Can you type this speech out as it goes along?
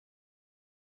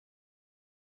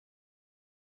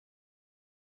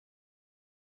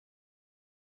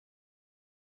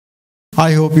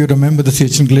I hope you remember the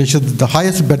Siachen Glacier, the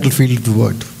highest battlefield of the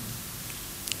world.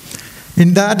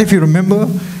 In that, if you remember,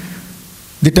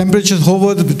 the temperatures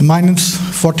hovered with minus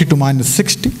 40 to minus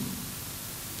 60.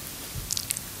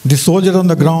 The soldier on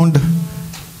the ground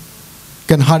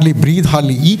can hardly breathe,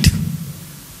 hardly eat,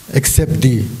 except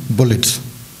the bullets.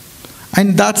 And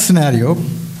in that scenario,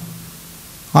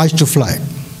 I used to fly.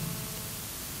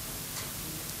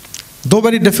 Though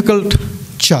very difficult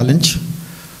challenge,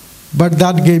 but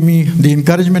that gave me the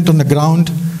encouragement on the ground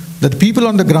that people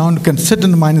on the ground can sit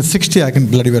in minus 60, I can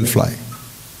bloody well fly.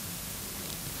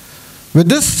 With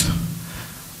this,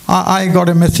 I got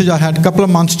a message. I had a couple of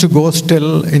months to go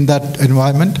still in that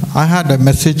environment. I had a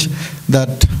message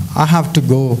that I have to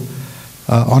go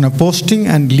on a posting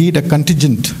and lead a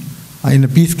contingent in a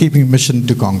peacekeeping mission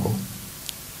to Congo.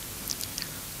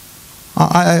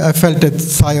 I felt a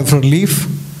sigh of relief.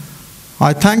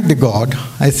 I thanked the God.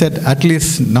 I said, at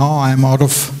least now I am out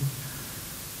of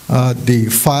the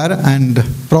fire and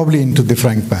probably into the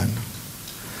frying pan.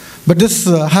 But this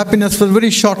happiness was very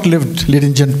short-lived, ladies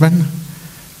and gentlemen.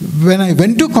 When I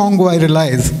went to Congo, I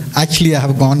realized, actually, I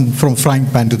have gone from frying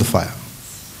pan to the fire.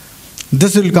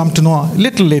 This will come to know a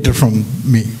little later from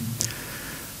me.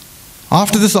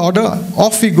 After this order,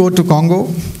 off we go to Congo.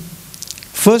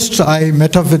 First, I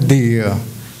met up with the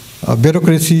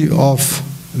bureaucracy of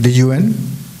the UN.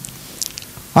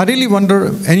 I really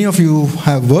wonder, any of you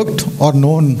have worked or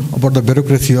known about the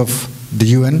bureaucracy of the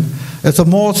UN? It's the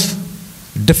most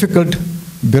difficult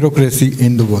bureaucracy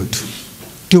in the world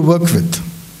to work with.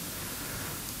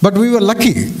 But we were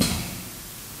lucky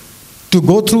to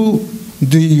go through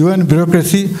the UN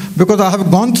bureaucracy because I have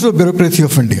gone through the bureaucracy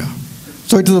of India.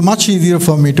 So it was much easier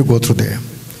for me to go through there.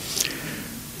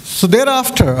 So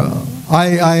thereafter,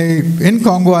 in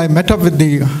Congo, I met up with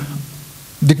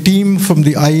the team from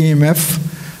the IMF.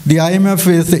 The IMF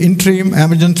is the interim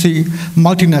emergency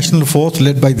multinational force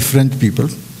led by the French people.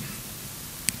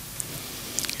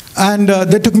 And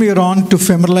they took me around to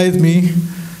familiarize me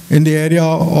in the area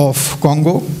of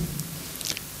Congo.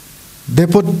 They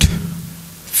put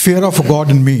fear of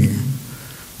God in me.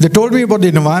 They told me about the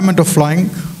environment of flying,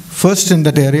 first in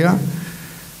that area.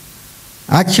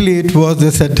 Actually, they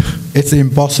said, it's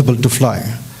impossible to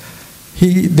fly.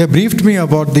 They briefed me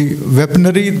about the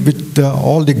weaponry with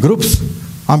all the groups.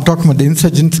 I'm talking about the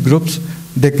insurgent groups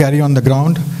they carry on the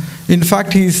ground. In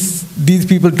fact, these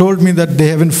people told me that they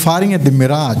have been firing at the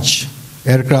Mirage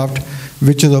aircraft,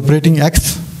 which is operating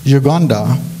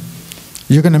ex-Uganda.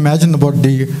 You can imagine about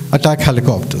the attack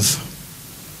helicopters.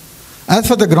 As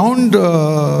for the ground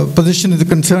position is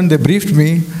concerned, they briefed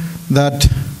me that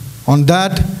on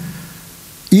that,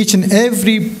 each and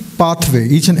every pathway,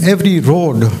 each and every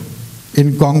road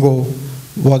in Congo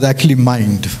was actually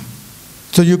mined.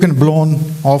 So you can blow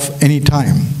off any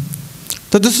time.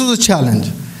 So this was a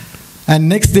challenge. And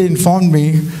next they informed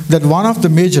me that one of the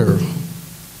major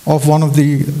of one of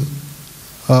the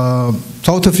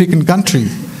South African country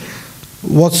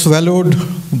was swallowed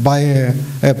by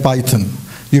a python.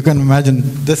 You can imagine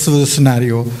this was a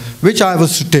scenario which I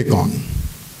was to take on.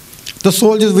 The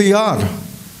soldiers we are,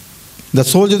 the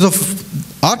soldiers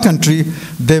of our country,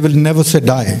 they will never say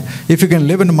die. If you can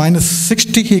live in minus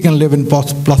 60, he can live in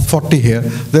plus 40 here.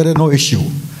 There is no issue.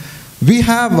 We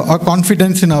have our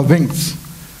confidence in our wings.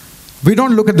 We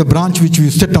don't look at the branch which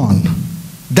we sit on.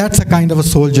 That's a kind of a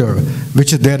soldier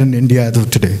which is there in India as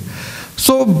of today.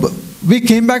 So we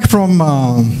came back from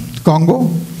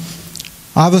Congo.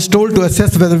 I was told to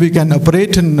assess whether we can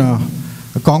operate in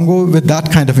Congo with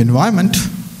that kind of environment.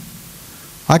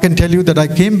 I can tell you that I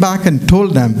came back and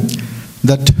told them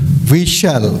that we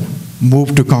shall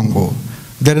move to Congo.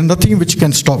 There is nothing which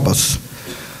can stop us.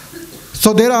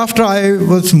 So thereafter, I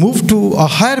was moved to a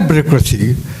higher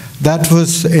bureaucracy that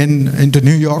was into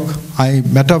New York. I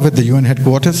met up with the UN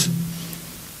headquarters.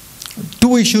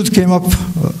 Two issues came up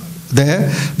there.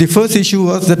 The first issue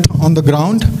was that on the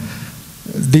ground,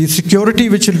 the security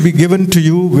which will be given to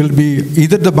you will be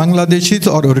either the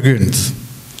Bangladeshis or Uruguayans.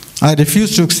 I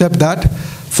refused to accept that.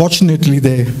 Fortunately,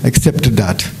 they accepted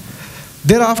that.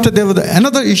 Thereafter, there was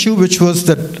another issue, which was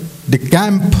that the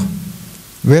camp,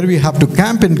 where we have to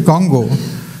camp in Congo,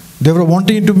 they were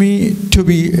wanting me to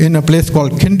be in a place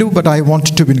called Kindu, but I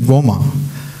wanted to be in Goma.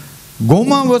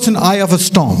 Goma was an eye of a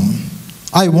storm.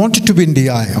 I wanted to be in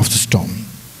the eye of the storm.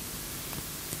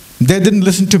 They didn't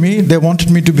listen to me. They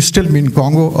wanted me to still be in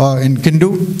Congo, in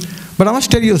Kindu. But I must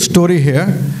tell you a story here,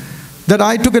 that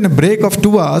I took a break of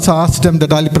 2 hours. I asked them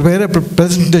that I'll prepare a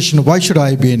presentation. Why should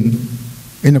I be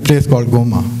in a place called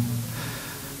Goma?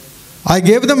 I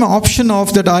gave them an option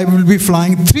of that I will be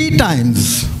flying 3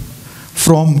 times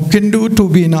from Kindu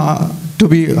to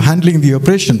be handling the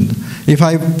operation. If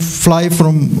I fly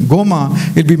from Goma,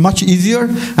 it'll be much easier,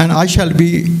 and I shall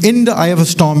be in the eye of a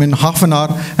storm in half an hour,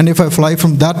 and if I fly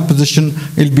from that position,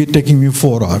 it'll be taking me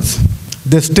 4 hours.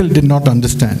 They still did not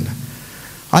understand.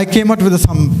 I came up with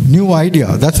some new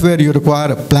idea. That's where you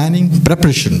require a planning,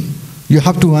 preparation. You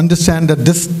have to understand that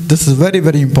this is very,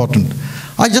 very important.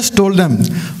 I just told them,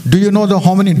 do you know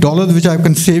how many dollars which I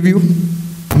can save you?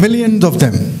 Millions of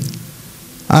them.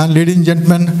 And ladies and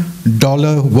gentlemen,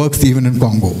 dollar works even in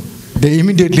Congo. They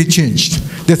immediately changed.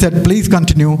 They said, please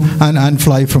continue and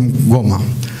fly from Goma.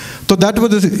 So that was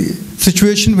the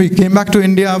situation. We came back to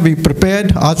India. We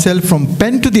prepared ourselves from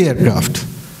pen to the aircraft.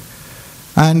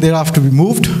 And thereafter we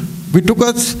moved. We took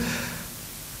us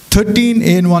 13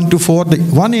 AN-124. The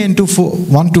one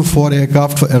AN-124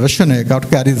 aircraft, a Russian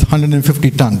aircraft, carries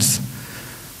 150 tons.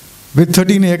 With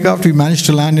 13 aircraft, we managed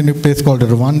to land in a place called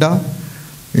Rwanda.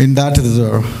 In that is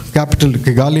the capital,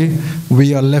 Kigali.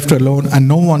 We are left alone and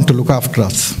no one to look after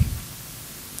us.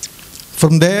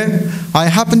 From there, I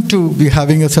happened to be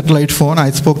having a satellite phone.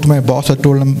 I spoke to my boss. I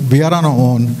told him, we are on our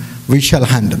own. We shall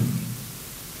handle.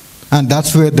 And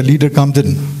that's where the leader comes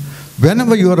in.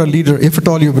 Whenever you are a leader, if at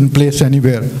all you've been placed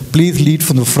anywhere, please lead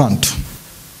from the front.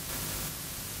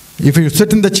 If you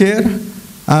sit in the chair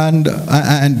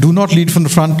and do not lead from the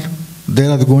front,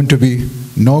 there is going to be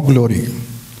no glory.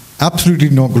 Absolutely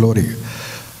no glory.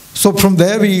 So from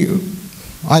there,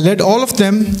 I led all of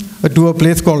them to a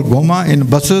place called Goma in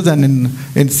buses and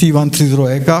in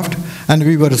C-130 aircraft, and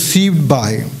we were received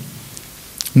by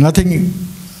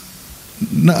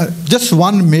just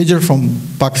one major from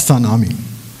Pakistan Army.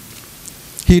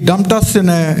 He dumped us in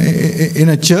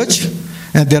a church,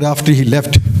 and thereafter he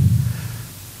left.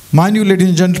 Mind you, ladies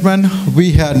and gentlemen,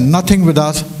 we had nothing with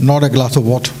us, not a glass of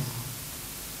water.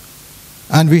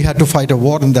 And we had to fight a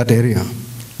war in that area.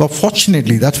 But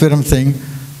fortunately, that's where I'm saying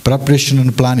preparation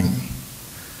and planning.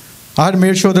 I had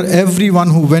made sure that everyone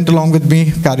who went along with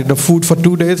me carried a food for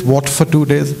 2 days, water for 2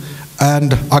 days,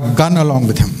 and a gun along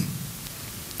with him.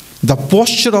 The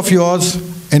posture of yours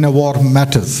in a war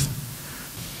matters.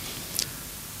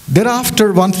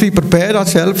 Thereafter, once we prepared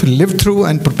ourselves, lived through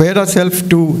and prepared ourselves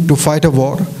to fight a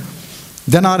war,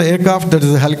 then our aircraft, that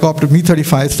is a helicopter,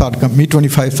 Mi-25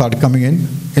 started coming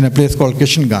in a place called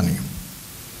Kishangani.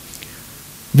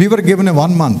 We were given a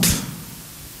 1 month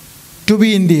to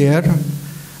be in the air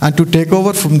and to take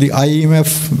over from the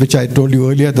IMF, which I told you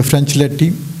earlier, the French-led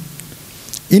team,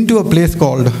 into a place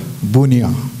called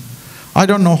Bunia. I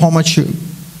don't know how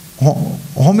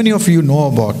many of you know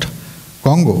about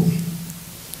Congo.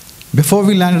 Before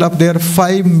we landed up there,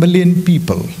 5 million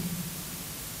people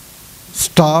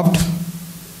starved,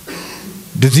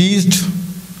 diseased,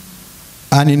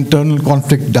 and internal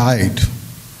conflict died.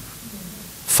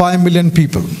 5 million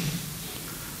people.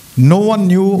 No one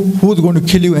knew who was going to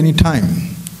kill you any time,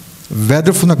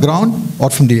 whether from the ground or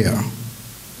from the air.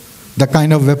 The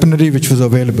kind of weaponry which was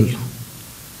available.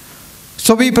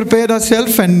 So we prepared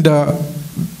ourselves, and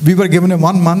we were given a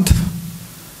 1 month.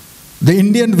 The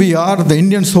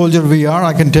Indian soldier we are,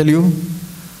 I can tell you,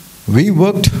 we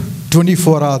worked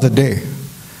 24 hours a day,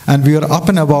 and we were up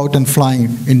and about and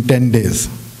flying in 10 days.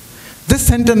 This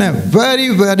sent in a very,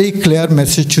 very clear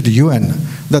message to the UN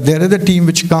that there is a team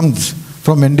which comes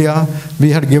from India.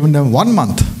 We had given them 1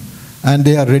 month, and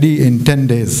they are ready in 10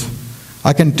 days.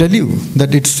 I can tell you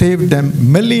that it saved them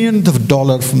millions of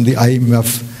dollars from the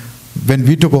IMF when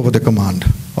we took over the command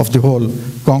of the whole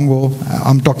Congo.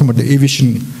 I'm talking about the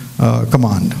aviation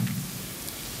command.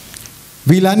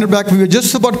 We landed back. We were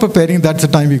just about preparing. That's the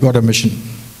time we got a mission.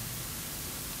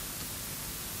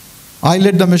 I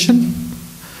led the mission.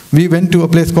 We went to a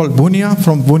place called Bunia.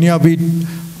 From Bunia,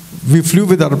 we flew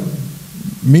with our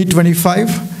Mi-25,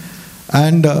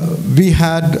 and we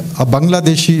had a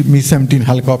Bangladeshi Mi-17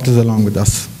 helicopters along with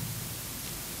us.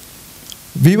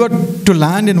 We were to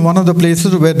land in one of the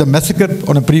places where the massacre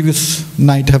on a previous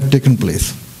night have taken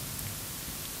place.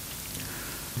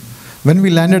 When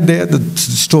we landed there, the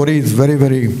story is very,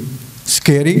 very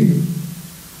scary.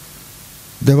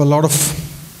 There were a lot of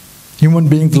human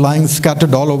beings lying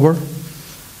scattered all over,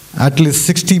 at least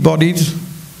 60 bodies.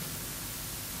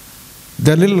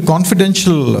 There are little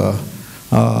confidential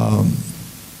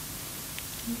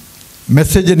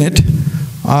message in it.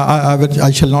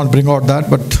 I shall not bring out that,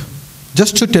 but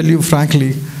just to tell you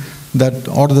frankly that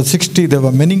out of the 60, there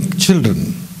were many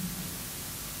children.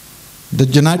 The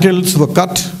genitals were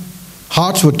cut,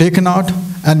 hearts were taken out,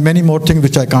 and many more things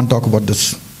which I can't talk about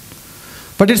this.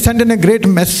 But it sent in a great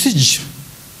message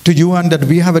to UN that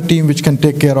we have a team which can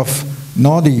take care of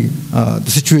now the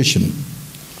situation.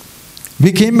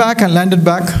 We came back and landed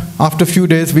back. After a few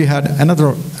days, we had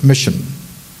another mission.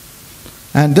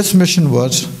 And this mission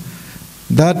was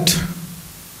that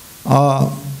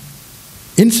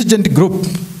insurgent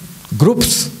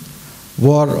groups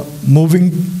were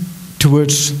moving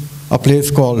towards a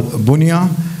place called Bunia,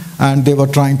 and they were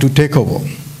trying to take over.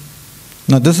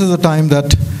 Now this is the time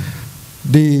that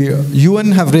the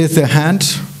UN have raised their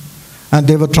hands, and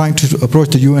they were trying to approach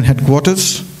the UN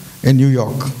headquarters in New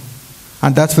York.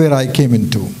 And that's where I came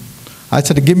into. I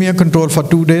said, give me a control for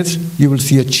 2 days, you will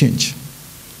see a change.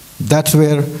 That's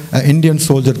where an Indian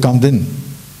soldier comes in.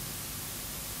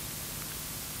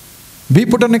 We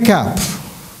put on a cap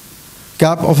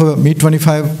of a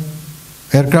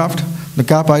Mi-25 aircraft. The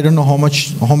cap, I don't know how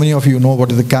many of you know what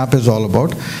the cap is all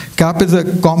about. Cap is a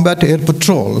combat air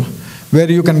patrol where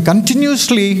you can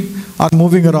continuously are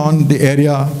moving around the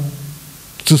area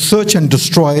to search and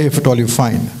destroy if at all you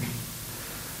find.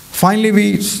 Finally,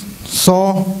 we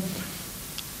saw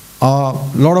a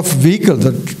lot of vehicles,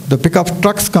 the pickup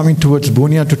trucks coming towards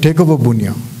Bunia to take over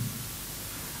Bunia.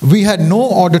 We had no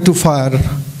order to fire,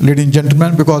 ladies and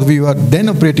gentlemen, because we were then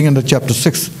operating under Chapter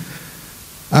 6.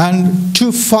 And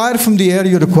to fire from the air,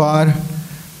 you require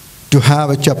to have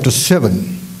a Chapter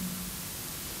 7.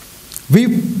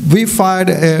 We fired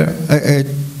a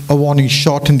warning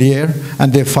shot in the air,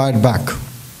 and they fired back.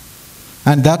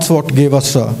 And that's what gave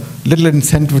us a little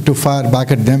incentive to fire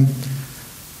back at them.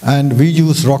 And we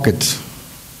used rockets.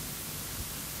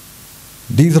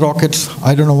 These rockets,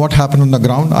 I don't know what happened on the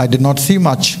ground. I did not see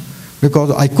much,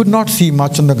 because I could not see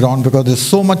much on the ground because there's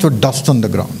so much of dust on the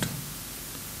ground.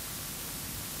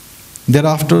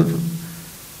 Thereafter,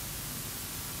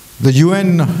 the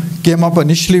UN came up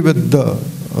initially with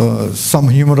some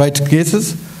human rights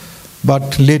cases,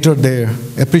 but later they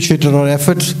appreciated our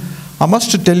efforts. I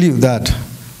must tell you that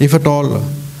if at all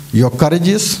you're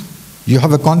courageous, you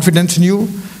have a confidence in you,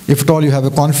 if at all you have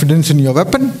a confidence in your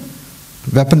weapon,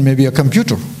 weapon may be a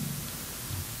computer,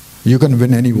 you can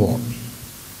win any war.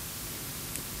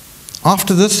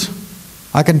 After this,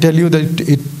 I can tell you that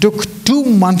it took 2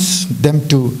 months them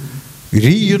to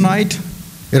reunite,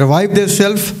 revive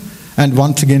themselves, and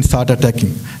once again start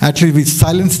attacking. Actually, we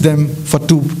silenced them for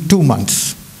two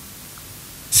months.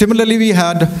 Similarly, we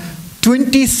had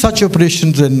 20 such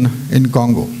operations in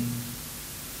Congo.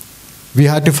 We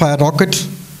had to fire rockets.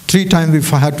 3 times we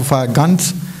had to fire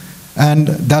guns. And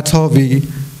that's how we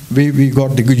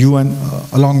got the UN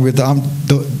along with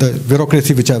the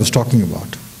bureaucracy which I was talking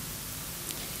about.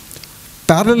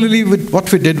 Parallelly with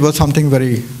what we did was something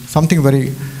very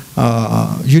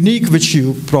unique, which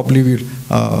you probably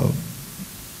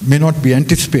may not be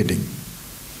anticipating.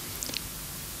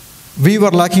 We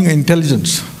were lacking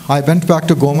intelligence. I went back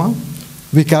to Goma.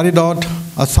 We carried out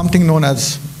something known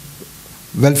as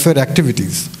welfare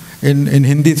activities. In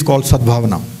Hindi, it's called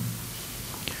Sadbhavana.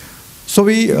 So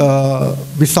we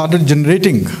started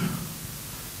generating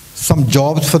some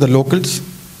jobs for the locals.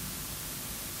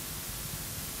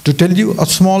 To tell you a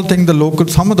small thing,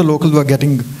 some of the locals were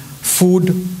getting food,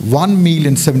 1 meal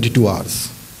in 72 hours.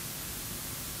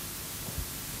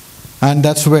 And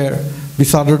that's where we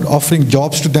started offering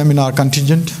jobs to them in our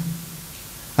contingent.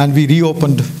 And we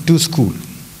reopened 2 schools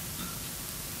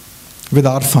with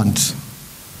our funds.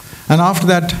 And after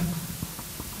that,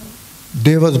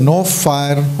 there was no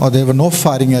fire, or there were no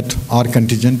firing at our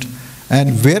contingent.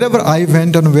 And wherever I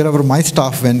went and wherever my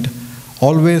staff went,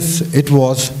 always it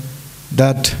was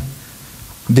that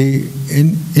the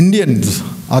Indians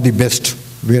are the best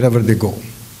wherever they go.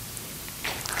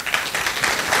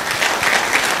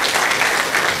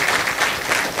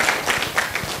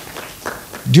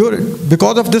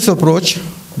 Because of this approach,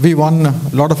 we won a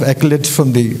lot of accolades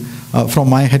from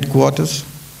my headquarters.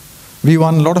 We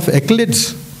won a lot of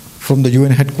accolades from the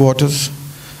UN headquarters.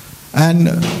 And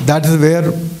that is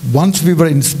where, once we were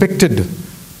inspected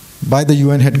by the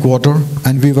UN headquarters,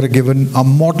 and we were given a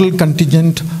model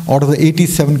contingent out of the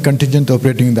 87 contingent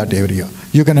operating in that area.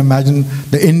 You can imagine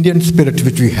the Indian spirit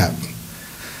which we have.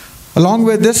 Along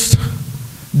with this,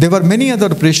 there were many other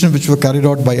operations which were carried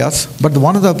out by us, but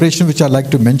one of the operations which I'd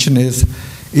like to mention is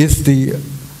there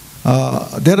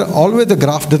are always the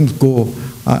graph doesn't go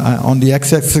on the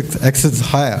x-axis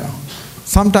higher.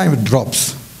 Sometimes it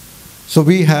drops. So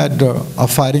we had a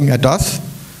firing at us,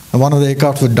 and one of the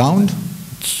aircraft was downed.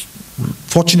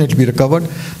 Fortunately, we recovered.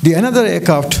 The another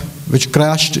aircraft which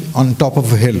crashed on top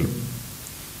of a hill.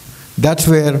 That's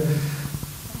where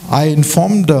I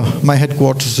informed my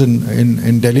headquarters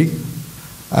in Delhi,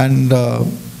 and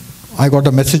I got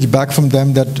a message back from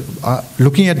them that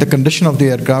looking at the condition of the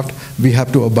aircraft, we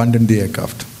have to abandon the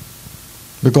aircraft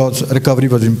because recovery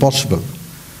was impossible.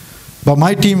 But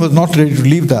my team was not ready to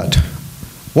leave that.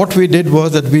 What we did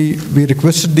was that we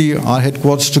requested our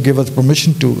headquarters to give us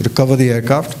permission to recover the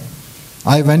aircraft.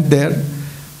 I went there.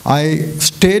 I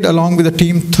stayed along with the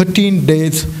team 13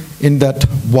 days in that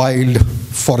wild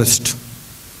forest,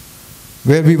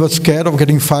 where we were scared of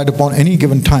getting fired upon any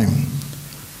given time.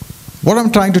 What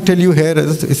I'm trying to tell you here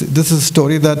is this is a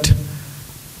story that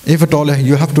if at all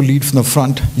you have to lead from the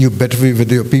front, you better be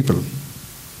with your people.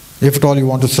 If at all you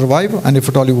want to survive, and if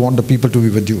at all you want the people to be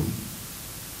with you.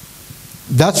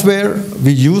 That's where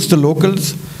we used the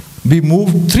locals. We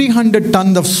moved 300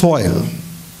 tons of soil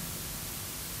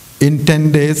in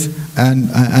 10 days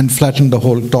and flattened the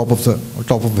whole top of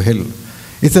the hill.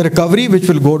 It's a recovery which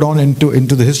will go down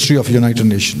into the history of United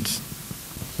Nations.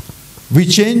 We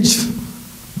changed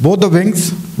both the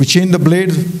wings, we changed the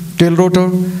blades, tail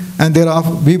rotor, and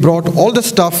thereafter we brought all the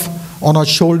stuff on our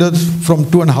shoulders from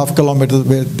 2.5 kilometers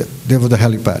where there was the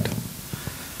helipad.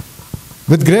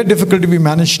 With great difficulty, we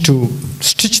managed to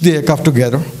stitch the aircraft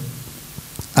together,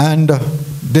 and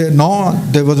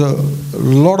there was a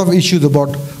lot of issues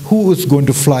about who is going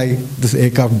to fly this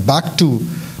aircraft back to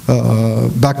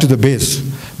the base,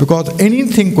 because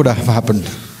anything could have happened.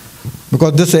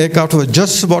 Because this aircraft was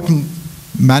just about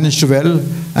managed well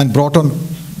and brought on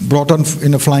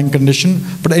in a flying condition,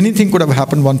 but anything could have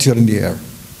happened once you're in the air.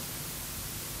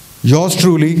 Yours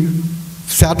truly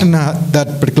sat in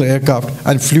that particular aircraft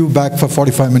and flew back for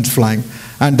 45 minutes flying,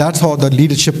 and that's how the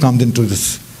leadership comes into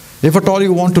this. If at all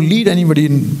you want to lead anybody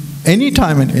in any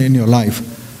time in your life,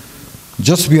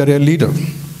 just be a real leader.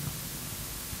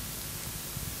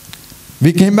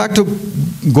 We came back to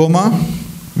Goma.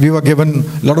 We were given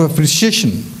a lot of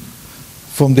appreciation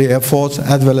from the Air Force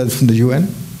as well as from the UN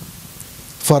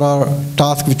for our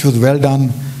task, which was well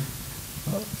done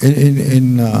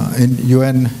in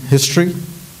UN history.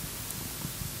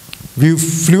 We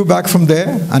flew back from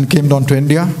there and came down to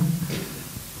India.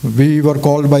 We were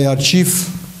called by our chief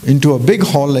into a big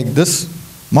hall like this,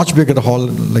 much bigger hall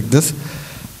like this,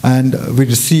 and we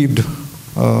received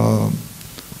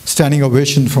standing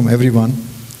ovation from everyone,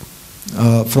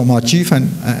 from our chief and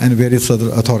various other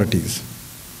authorities.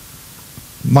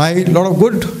 My lot of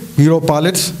good hero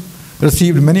pilots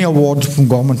received many awards from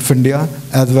Government of India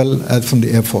as well as from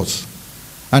the Air Force,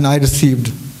 and I received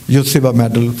Yudh Seva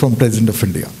Medal from President of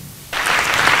India.